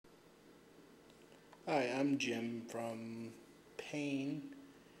Hi, I'm Jim from Pain,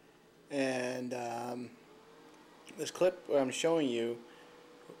 and this clip where I'm showing you,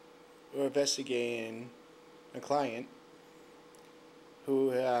 we're investigating a client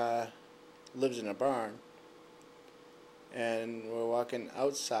who lives in a barn, and we're walking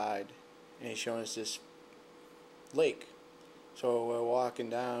outside, and he's showing us this lake. So we're walking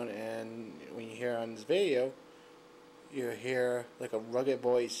down, and when you hear on this video, you hear like a rugged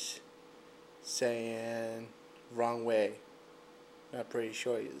voice saying "wrong way." Not pretty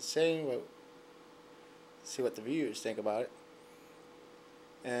sure he's saying, but see what the viewers think about it.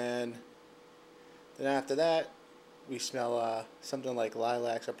 And then after that, we smell something like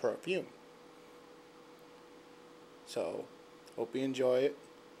lilacs or perfume. So, hope you enjoy it.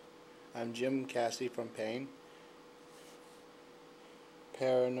 I'm Jim Cassidy from Pain,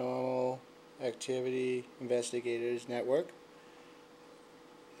 Paranormal Activity Investigators Network.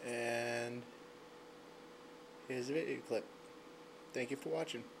 And here's the video clip. Thank you for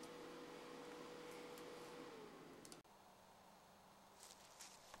watching.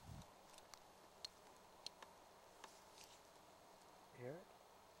 Hear it?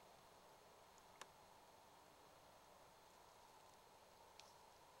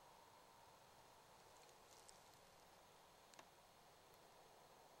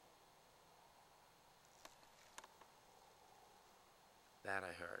 That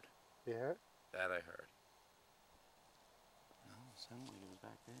I heard. You hear it? That I heard. No, it sounded like it was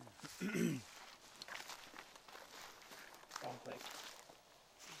back there. Like,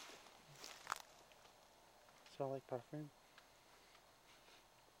 smell like perfume?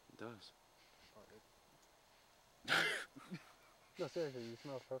 It does. No, seriously, you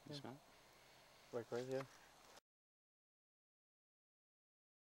smell You perfume? smell? Like right here?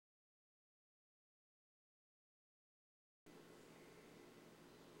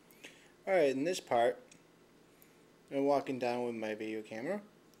 Alright, in this part, I'm walking down with my video camera,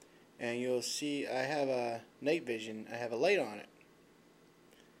 and you'll see I have a night vision. I have a light on it.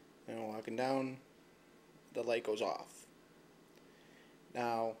 And I'm walking down, the light goes off.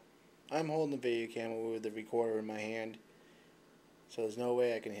 Now, I'm holding the video camera with the recorder in my hand, so there's no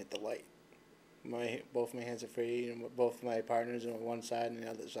way I can hit the light. Both my hands are free, and both my partners are on one side and the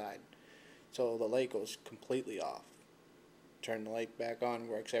other side. So the light goes completely off. Turn the light back on,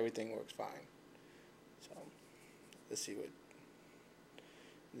 everything works fine. So, let's see what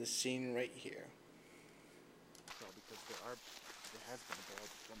this scene right here. So because there has been a bad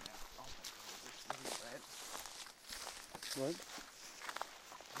one now. Oh my god, it's really red. What?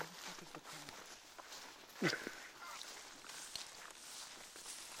 Where the fuck is the pond?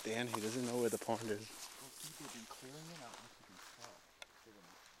 Dan, he doesn't know where the pond is. Well, see, they've been clearing it out like you can tell. They've been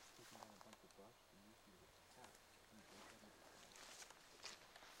taking down a bunch of brush and using it as a path.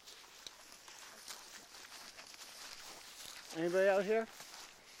 Anybody out here?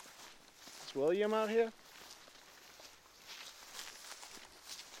 Is William out here?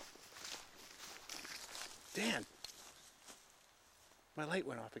 Dan! My light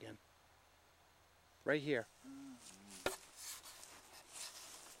went off again. Right here.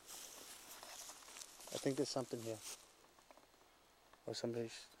 I think there's something here. Or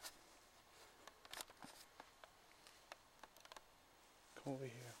somebody's... Come over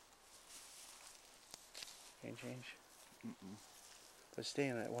here. Can you change? But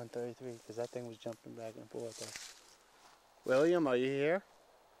staying at 133 because that thing was jumping back and forth there. William, are you here?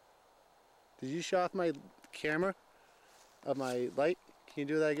 Did you shut off my camera? Of my light? Can you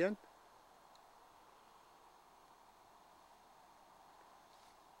do that again?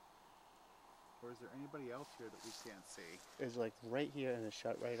 Or is there anybody else here that we can't see? It's like right here and it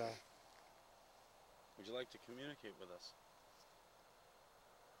shut right off. Would you like to communicate with us?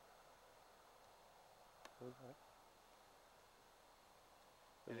 It was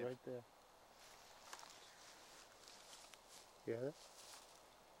right there. You hear it?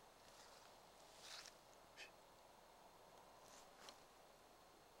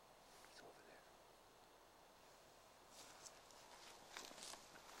 It's over there.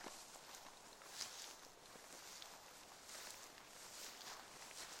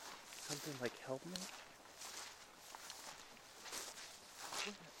 Something like help me?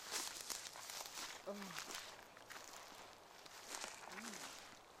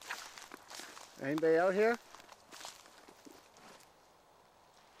 Anybody out here?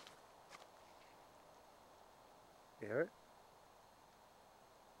 You hear it?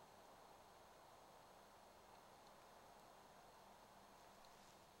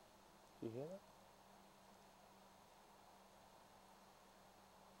 You hear it?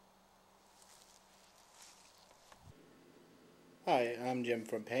 Hi, I'm Jim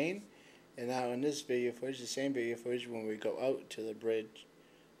from Pain, And now in this video footage, the same video footage, when we go out to the bridge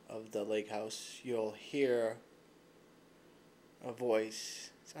of the lake house, you'll hear a voice.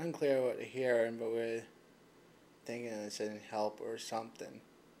 It's unclear what to hear, but we're thinking it's in help or something.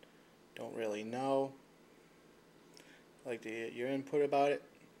 Don't really know. I'd like to get your input about it.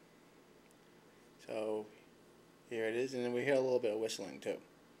 So here it is, and then we hear a little bit of whistling too.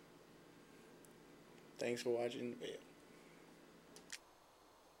 Thanks for watching the video.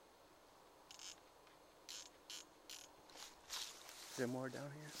 Is there more down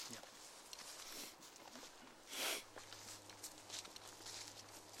here? Yeah.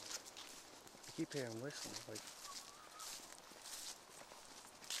 I keep hearing whistling, like.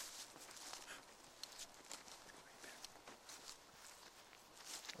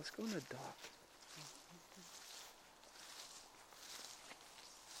 Let's go in the dock.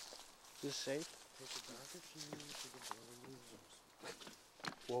 Is this safe?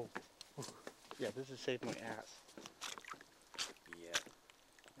 Whoa. Yeah, this is safe my ass. Yeah.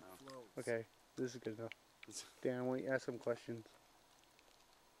 Okay, this is good enough. Dan, why don't you ask some questions?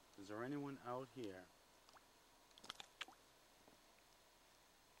 Is there anyone out here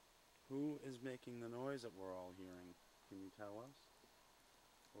who is making the noise that we're all hearing? Can you tell us?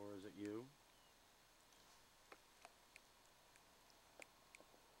 Or is it you?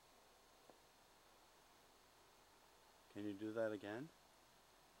 Can you do that again?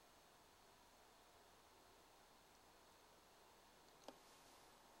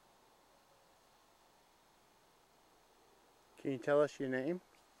 Can you tell us your name?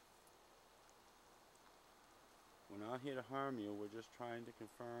 We're not here to harm you, we're just trying to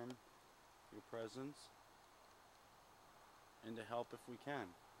confirm your presence and to help if we can,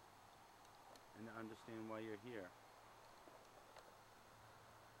 and to understand why you're here.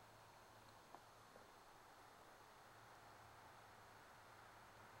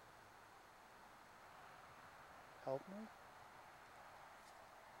 Help me?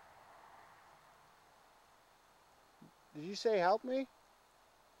 Did you say help me?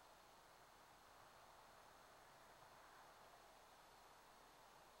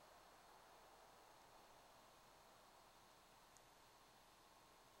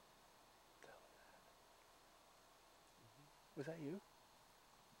 Was that you?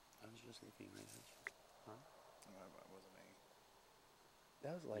 I was just looking right at you. That wasn't me.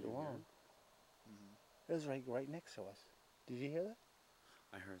 That was like You hear long. Mm-hmm. It was right next to us. Did you hear that?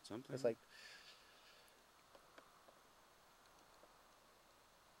 I heard something. It's like.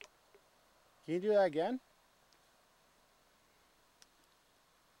 Can you do that again?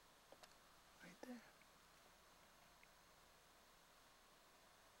 Right there.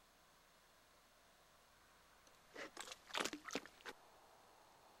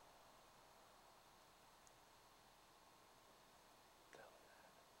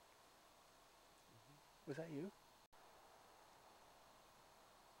 Was that you?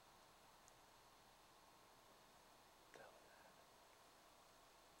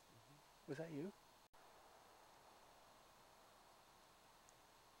 Was that you?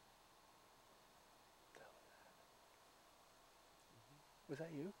 Was that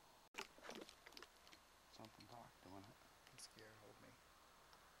you? Something talked, don't it? I'm scared. Hold me.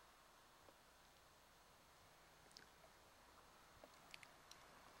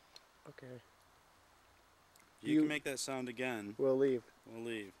 Okay. If you You- can make that sound again, We'll leave. we'll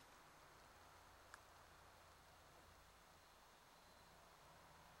leave.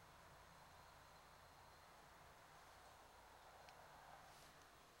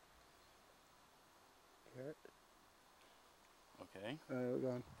 Hear it? Okay, We're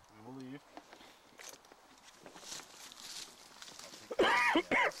going. we will leave.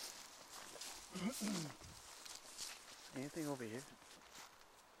 Anything over here?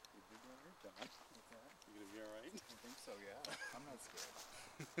 You did that right, John. What's that? You gonna be alright? I think so, yeah. I'm not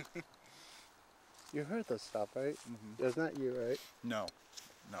scared. You heard this stuff, right? Mm-hmm. That's not you, right? No.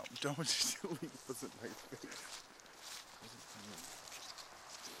 No. Don't just leave. It wasn't my face.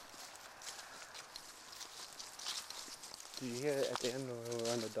 Did you hear it at the end when we were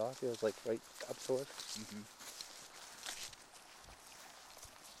on the dock? It was like right up to us. Mm-hmm.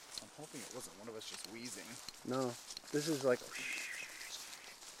 I'm hoping it wasn't one of us just wheezing. No, this is like.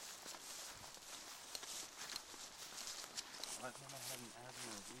 I've never had an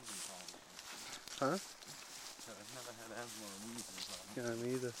asthma or wheezing problem. Huh? I've never had asthma or wheezing problem. Yeah,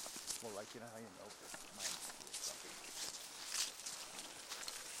 me either. Well, like, you know how you know this? Mine's